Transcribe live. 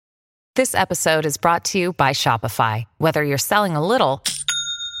This episode is brought to you by Shopify. Whether you're selling a little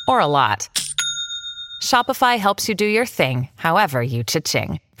or a lot, Shopify helps you do your thing, however you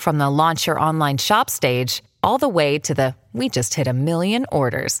cha-ching. From the launch your online shop stage, all the way to the we just hit 1 million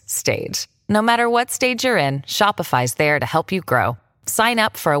orders stage. No matter what stage you're in, Shopify's there to help you grow. Sign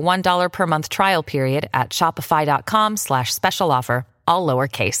up for a $1 per month trial period at shopify.com/special offer, all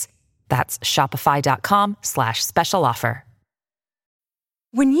lowercase. That's shopify.com/special offer.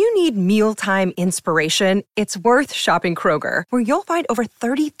 When you need mealtime inspiration, it's worth shopping Kroger, where you'll find over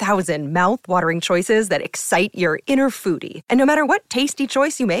 30,000 mouth-watering choices that excite your inner foodie. And no matter what tasty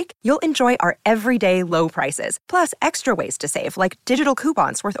choice you make, you'll enjoy our everyday low prices, plus extra ways to save, like digital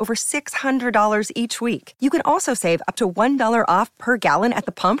coupons worth over $600 each week. You can also save up to $1 off per gallon at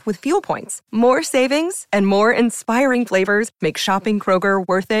the pump with fuel points. More savings and more inspiring flavors make shopping Kroger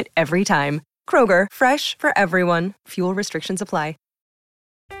worth it every time. Kroger, fresh for everyone. Fuel restrictions apply.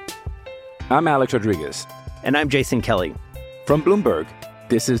 I'm Alex Rodriguez. And I'm Jason Kelly. From Bloomberg,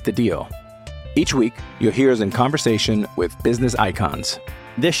 this is The Deal. Each week, you'll hear us in conversation with business icons.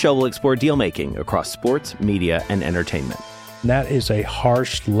 This show will explore deal-making across sports, media, and entertainment. That is a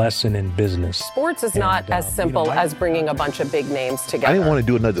harsh lesson in business. Sports is not as simple as bringing a bunch of big names together. I didn't want to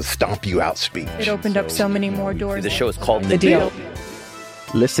do another stomp you out speech. It opened up so many more doors. The show is called The Deal.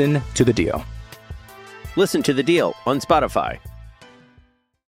 Listen to The Deal. Listen to The Deal on Spotify.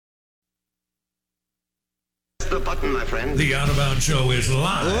 The button, my friend. The Out of Bounds Show is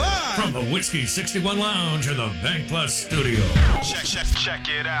live from the Whiskey 61 Lounge in the Bank Plus studio. Check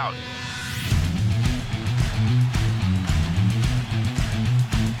it out.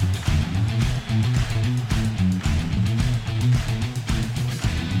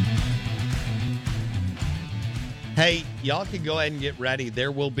 Hey, y'all can go ahead and get ready.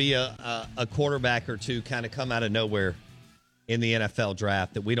 There will be a quarterback or two kind of come out of nowhere in the NFL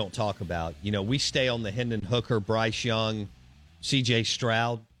draft that we don't talk about. You know, we stay on the Hendon Hooker, Bryce Young, C.J.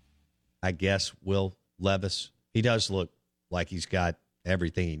 Stroud, I guess Will Levis. He does look like he's got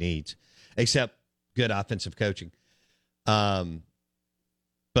everything he needs, except good offensive coaching. But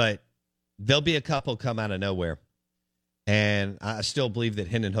there'll be a couple come out of nowhere, and I still believe that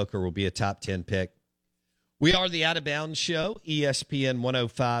Hendon Hooker will be a top 10 pick. We are the Out of Bounds Show, ESPN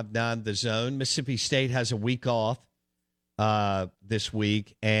 105.9 The Zone. Mississippi State has a week off this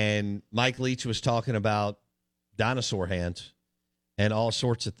week, and Mike Leach was talking about dinosaur hands and all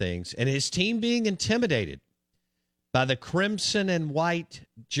sorts of things, and his team being intimidated by the crimson and white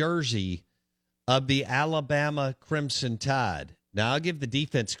jersey of the Alabama Crimson Tide. Now, I'll give the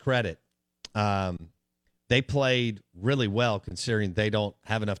defense credit. They played really well considering they don't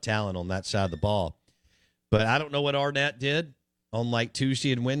have enough talent on that side of the ball. But I don't know what Arnett did on like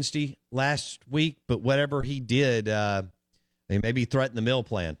Tuesday and Wednesday last week, but whatever he did, maybe threatened the mill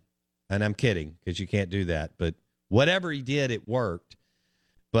plan. And I'm kidding because you can't do that. But whatever he did, it worked.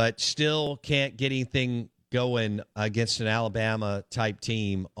 But still can't get anything going against an Alabama-type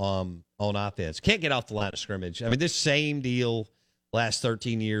team on offense. Can't get off the line of scrimmage. I mean, this same deal last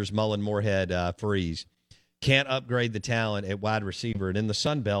 13 years, Mullen, Moorhead, Freeze. Can't upgrade the talent at wide receiver. And in the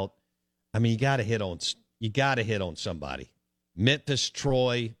Sun Belt, I mean, you got to hit on somebody. Memphis,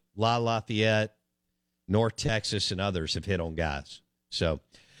 Troy, Lafayette, North Texas, and others have hit on guys. So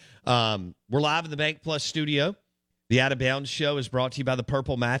we're live in the Bank Plus studio. The Out of Bounds Show is brought to you by the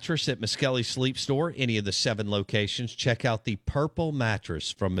Purple Mattress at Muskelly Sleep Store. Any of the 7 locations. Check out the Purple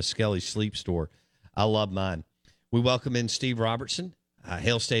Mattress from Muskelly Sleep Store. I love mine. We welcome in Steve Robertson,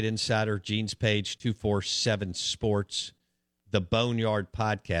 Hail State Insider, Gene's Page, 247 Sports, the Boneyard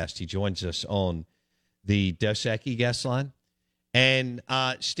Podcast. He joins us on the Dos Equis guest line. And,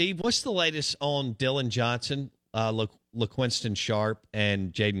 Steve, what's the latest on Dylan Johnson, LaQuinston Sharp,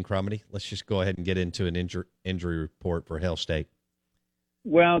 and Jaden Crumedy? Let's just go ahead and get into an injury report for Hail State.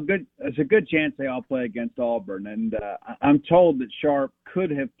 Well, it's a good chance they all play against Auburn. And I'm told that Sharp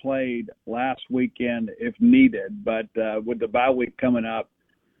could have played last weekend if needed. But with the bye week coming up,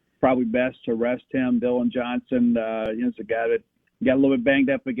 probably best to rest him. Dylan Johnson is a guy that got a little bit banged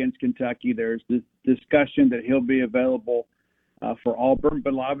up against Kentucky. There's this discussion that he'll be available for Auburn,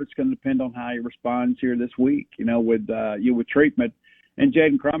 but a lot of it's going to depend on how he responds here this week, with treatment. And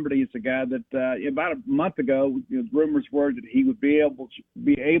Jaden Crumedy is a guy that about a month ago, rumors were that he would be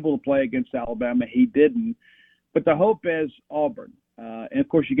able to play against Alabama. He didn't. But the hope is Auburn. And, of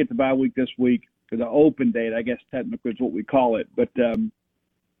course, you get the bye week this week, or the open date, I guess technically is what we call it. But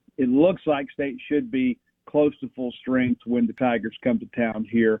it looks like State should be close to full strength when the Tigers come to town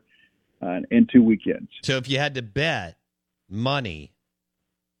here in 2 weekends. So if you had to bet money,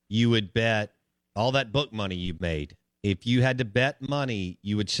 you would bet all that book money you've made if you had to bet money,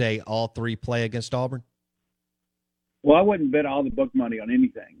 you would say all three play against Auburn? Well, I wouldn't bet all the book money on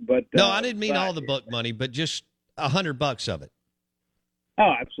anything, but no, I didn't mean all the book money, but just $100 of it.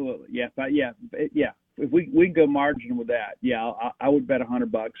 Oh, absolutely, yeah, but yeah. If we go margin with that, yeah, I would bet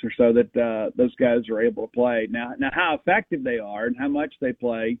 $100 or so that those guys are able to play. Now, how effective they are and how much they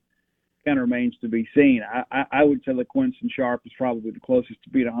play kind of remains to be seen. I would say LaQuinton Sharp is probably the closest to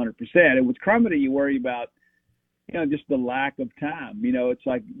being 100%. And with Crumedy, you worry about, just the lack of time. It's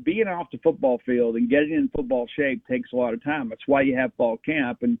like being off the football field and getting in football shape takes a lot of time. That's why you have fall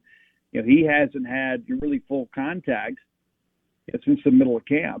camp. And, he hasn't had really full contact since the middle of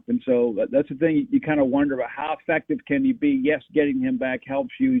camp. And so that's the thing you kind of wonder about. How effective can he be? Yes, getting him back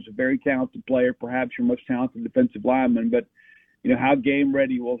helps you. He's a very talented player, perhaps your most talented defensive lineman. But, how game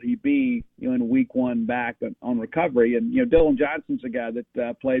ready will he be, in week one back on recovery? And, Dylan Johnson's a guy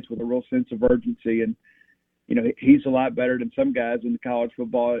that plays with a real sense of urgency. And, he's a lot better than some guys in college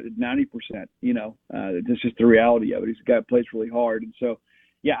football at 90%. That's just the reality of it. He's a guy who plays really hard. And so,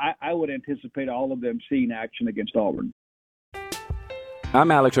 yeah, I would anticipate all of them seeing action against Auburn. I'm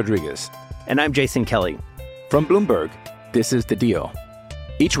Alex Rodriguez. And I'm Jason Kelly. From Bloomberg, this is The Deal.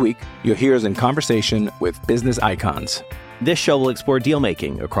 Each week, you'll hear us in conversation with business icons. This show will explore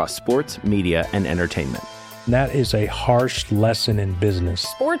deal-making across sports, media, and entertainment. That is a harsh lesson in business.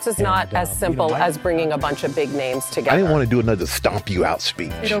 Sports is not as simple as bringing a bunch of big names together. I didn't want to do another stomp you out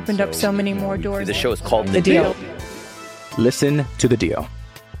speech. It opened up so many more doors. The show is called The Deal. Listen to The Deal.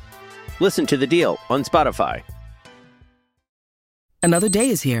 Listen to The Deal on Spotify. Another day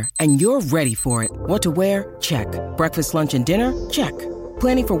is here, and you're ready for it. What to wear? Check. Breakfast, lunch, and dinner? Check.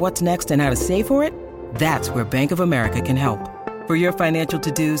 Planning for what's next and how to save for it? That's where Bank of America can help. For your financial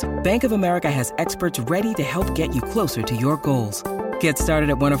to-dos, Bank of America has experts ready to help get you closer to your goals. Get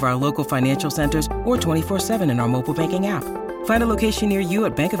started at one of our local financial centers or 24/7 in our mobile banking app. Find a location near you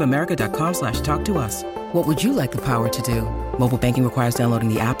at bankofamerica.com/talktous. What would you like the power to do? Mobile banking requires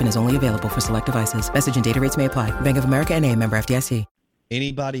downloading the app and is only available for select devices. Message and data rates may apply. Bank of America NA, member FDIC.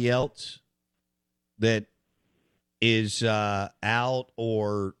 Anybody else that is out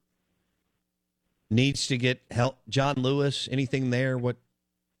or needs to get help? John Lewis, anything there? What?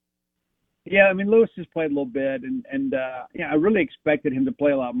 Yeah, I mean, Lewis has played a little bit, and I really expected him to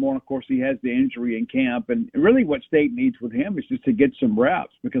play a lot more. Of course, he has the injury in camp, and really what State needs with him is just to get some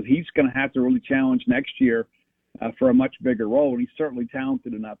reps, because he's going to have to really challenge next year for a much bigger role, and he's certainly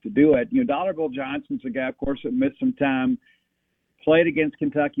talented enough to do it. Dollarville Johnson's a guy, of course, that missed some time, played against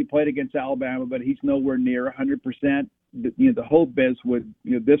Kentucky, played against Alabama, but he's nowhere near 100%. The hope is with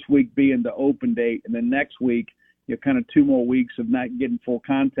this week being the open date, and then next week, kind of 2 more weeks of not getting full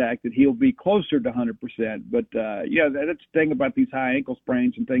contact, that he'll be closer to 100%. But, that's the thing about these high ankle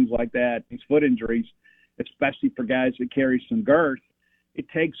sprains and things like that, these foot injuries, especially for guys that carry some girth, it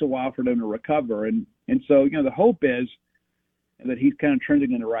takes a while for them to recover. And so, the hope is that he's kind of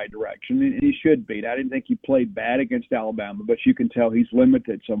trending in the right direction, and he should be. I didn't think he played bad against Alabama, but you can tell he's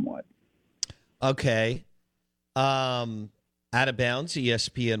limited somewhat. Okay. Out of Bounds,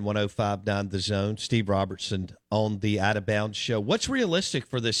 ESPN 105.9 The Zone. Steve Robertson on the Out of Bounds show. What's realistic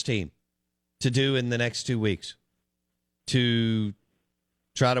for this team to do in the next 2 weeks to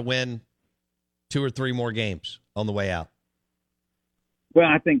try to win 2 or 3 more games on the way out? Well,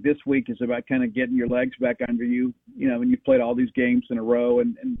 I think this week is about kind of getting your legs back under you, when you've played all these games in a row,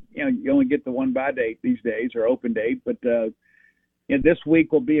 and you only get the one bye date these days, or open date. But, this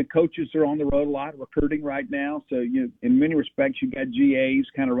week will be coaches are on the road a lot, recruiting right now. So, in many respects, you got GAs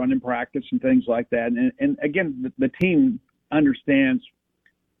kind of running practice and things like that. And again, the team understands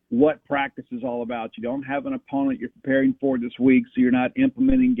what practice is all about. You don't have an opponent you're preparing for this week, so you're not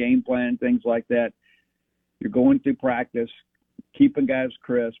implementing game plan, things like that. You're going through practice, keeping guys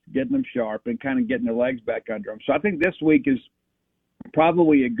crisp, getting them sharp, and kind of getting their legs back under them. So I think this week is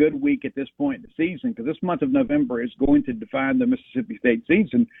probably a good week at this point in the season, because this month of November is going to define the Mississippi State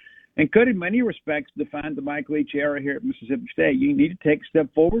season, and could in many respects define the Mike Leach era here at Mississippi State. You need to take a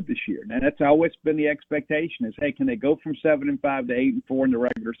step forward this year. And that's always been the expectation is, hey, can they go from 7-5 to 8-4 in the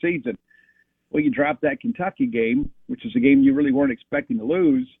regular season? Well, you drop that Kentucky game, which is a game you really weren't expecting to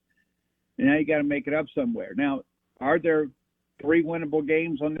lose, and now you got to make it up somewhere. Now, are there 3 winnable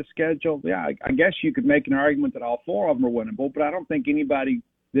games on this schedule? Yeah, I guess you could make an argument that all 4 of them are winnable, but I don't think anybody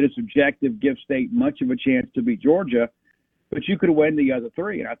that is objective gives State much of a chance to beat Georgia. But you could win the other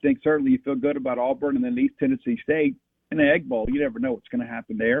 3, and I think certainly you feel good about Auburn and then East Tennessee State in the Egg Bowl. You never know what's going to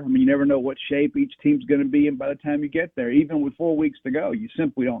happen there. I mean, you never know what shape each team's going to be in by the time you get there. Even with 4 weeks to go, you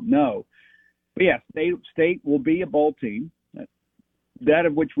simply don't know. But yeah, State will be a bowl team. that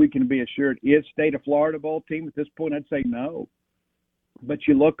of which we can be assured is State of Florida bowl team at this point, I'd say no. But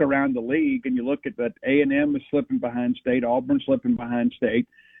you look around the league and you look at that A&M is slipping behind State, Auburn slipping behind State,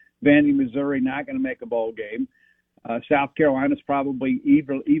 Vandy, Missouri not going to make a bowl game. South Carolina's probably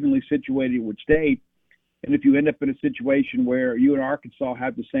evenly situated with State. And if you end up in a situation where you and Arkansas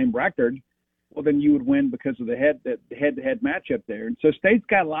have the same record, well, then you would win because of the head-to-head matchup there. And so State's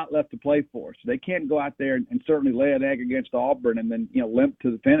got a lot left to play for. So they can't go out there and certainly lay an egg against Auburn and then, limp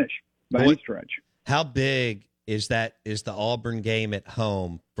to the finish by any stretch. How big is the Auburn game at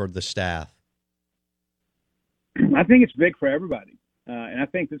home for the staff? I think it's big for everybody. And I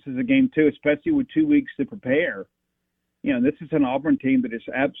think this is a game, too, especially with 2 weeks to prepare. This is an Auburn team that is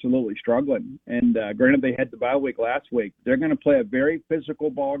absolutely struggling. And granted, they had the bye week last week. They're going to play a very physical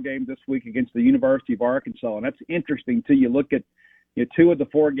ball game this week against the University of Arkansas. And that's interesting, too. You look at 2 of the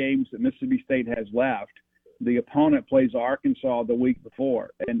 4 games that Mississippi State has left. The opponent plays Arkansas the week before.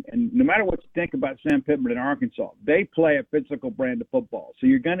 And no matter what you think about Sam Pittman in Arkansas, they play a physical brand of football. So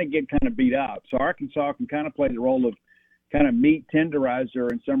you're going to get kind of beat up. So Arkansas can kind of play the role of kind of meat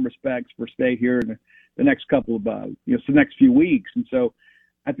tenderizer in some respects for State here in the next couple of, the next few weeks. And so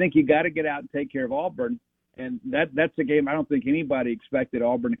I think you got to get out and take care of Auburn. And that's a game I don't think anybody expected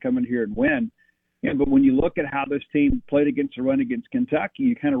Auburn to come in here and win. But when you look at how this team played against the run against Kentucky,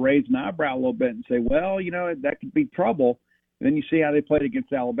 you kind of raise an eyebrow a little bit and say, well, that could be trouble. And then you see how they played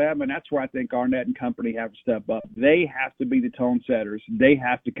against Alabama, and that's where I think Arnett and company have to step up. They have to be the tone setters. They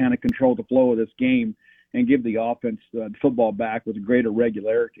have to kind of control the flow of this game and give the offense the football back with greater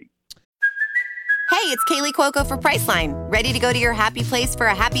regularity. Hey, it's Kaylee Cuoco for Priceline. Ready to go to your happy place for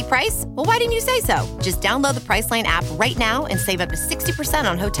a happy price? Well, why didn't you say so? Just download the Priceline app right now and save up to 60%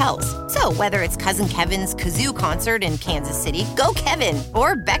 on hotels. So whether it's Cousin Kevin's Kazoo Concert in Kansas City, go Kevin,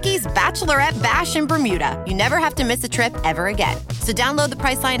 or Becky's Bachelorette Bash in Bermuda, you never have to miss a trip ever again. So download the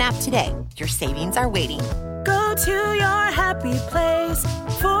Priceline app today. Your savings are waiting. Go to your happy place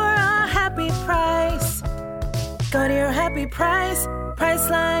for a happy price. Go to your happy price,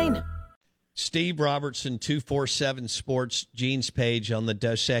 Priceline. Steve Robertson, 247 Sports, Gene's page on the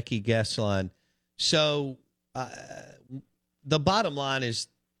Dos Equis guest line. So the bottom line is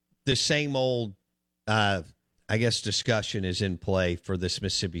the same old, discussion is in play for this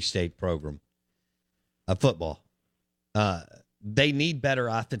Mississippi State program of football. They need better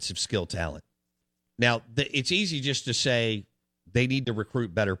offensive skill talent. Now, it's easy just to say they need to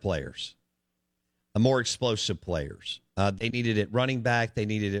recruit better players, more explosive players. They needed it running back. They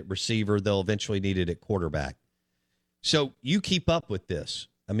needed it receiver. They'll eventually need it at quarterback. So you keep up with this.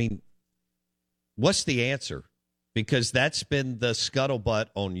 I mean, what's the answer? Because that's been the scuttlebutt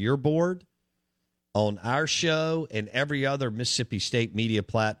on your board, on our show, and every other Mississippi State media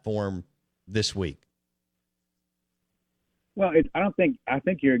platform this week. Well, I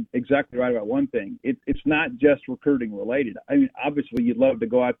think you're exactly right about one thing. It's not just recruiting related. I mean, obviously you'd love to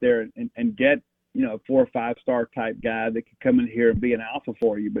go out there and get, a 4 or 5 star type guy that could come in here and be an alpha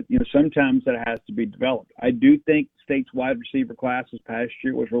for you. But, sometimes that has to be developed. I do think State's wide receiver class this past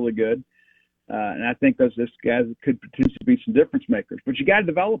year was really good. And I think those guys could potentially be some difference makers. But you got to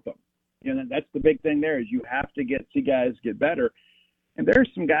develop them. That's the big thing there is you have to see guys get better. And there's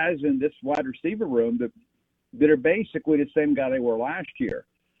some guys in this wide receiver room that are basically the same guy they were last year.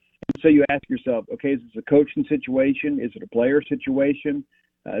 And so you ask yourself, okay, is this a coaching situation? Is it a player situation?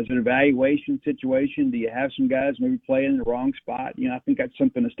 Is it an evaluation situation? Do you have some guys maybe playing in the wrong spot? I think that's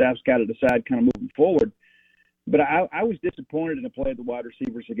something the staff's got to decide kind of moving forward. But I was disappointed in the play of the wide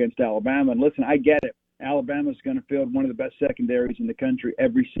receivers against Alabama. And listen, I get it. Alabama's going to field one of the best secondaries in the country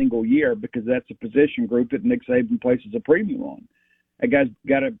every single year because that's a position group that Nick Saban places a premium on. That guy's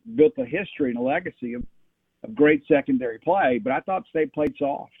built a history and a legacy of great secondary play, but I thought State played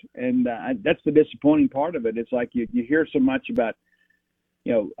soft. And that's the disappointing part of it. It's like you hear so much about,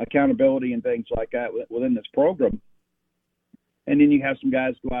 accountability and things like that within this program. And then you have some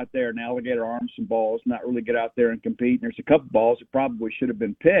guys go out there and alligator arm some balls, not really get out there and compete. And there's a couple balls that probably should have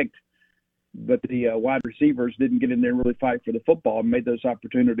been picked, but the wide receivers didn't get in there and really fight for the football and made those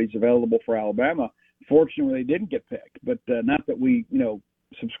opportunities available for Alabama. Fortunately, they didn't get picked, but not that we,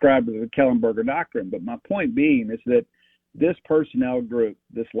 subscribe to the Kellenberger doctrine. But my point being is that this personnel group,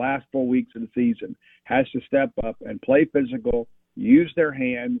 this last 4 weeks of the season, has to step up and play physical, use their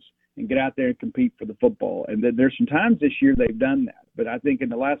hands, and get out there and compete for the football. And there's some times this year they've done that. But I think in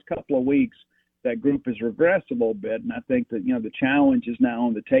the last couple of weeks, that group has regressed a little bit. And I think that, the challenge is now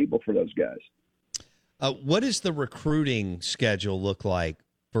on the table for those guys. What does the recruiting schedule look like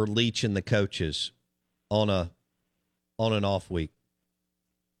for Leach and the coaches on an off week?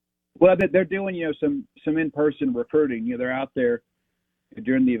 Well, they're doing, some in-person recruiting. They're out there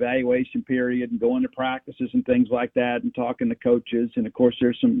during the evaluation period and going to practices and things like that and talking to coaches. And of course,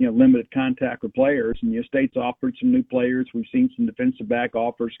 there's some, limited contact with players, and State's offered some new players. We've seen some defensive back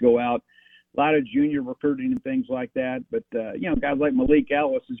offers go out, a lot of junior recruiting and things like that. But, guys like Malik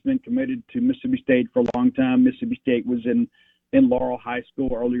Ellis has been committed to Mississippi State for a long time. Mississippi State was in Laurel High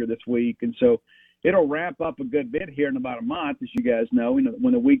School earlier this week. And so it'll ramp up a good bit here in about a month, as you guys know.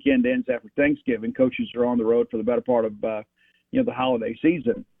 When the weekend ends after Thanksgiving, coaches are on the road for the better part of, the holiday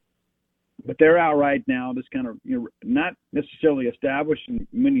season. But they're out right now, just kind of, not necessarily establishing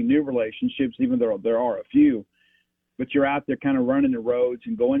many new relationships, even though there are a few. But you're out there kind of running the roads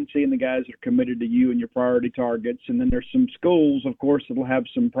and going and seeing the guys that are committed to you and your priority targets. And then there's some schools, of course, that'll have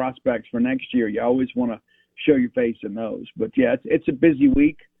some prospects for next year. You always want to show your face in those. But, yeah, it's a busy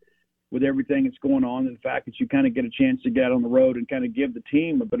week with everything that's going on, and the fact that you kind of get a chance to get out on the road and kind of give the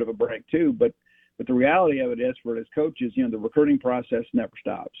team a bit of a break too. But the reality of it is, for as coaches, the recruiting process never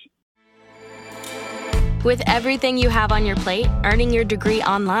stops. With everything you have on your plate, earning your degree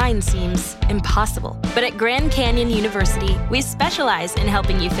online seems impossible. But at Grand Canyon University, we specialize in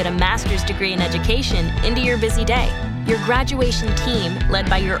helping you fit a master's degree in education into your busy day. Your graduation team, led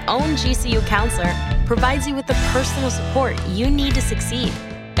by your own GCU counselor, provides you with the personal support you need to succeed.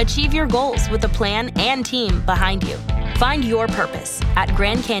 Achieve your goals with a plan and team behind you. Find your purpose at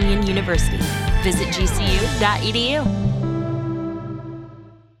Grand Canyon University. Visit gcu.edu.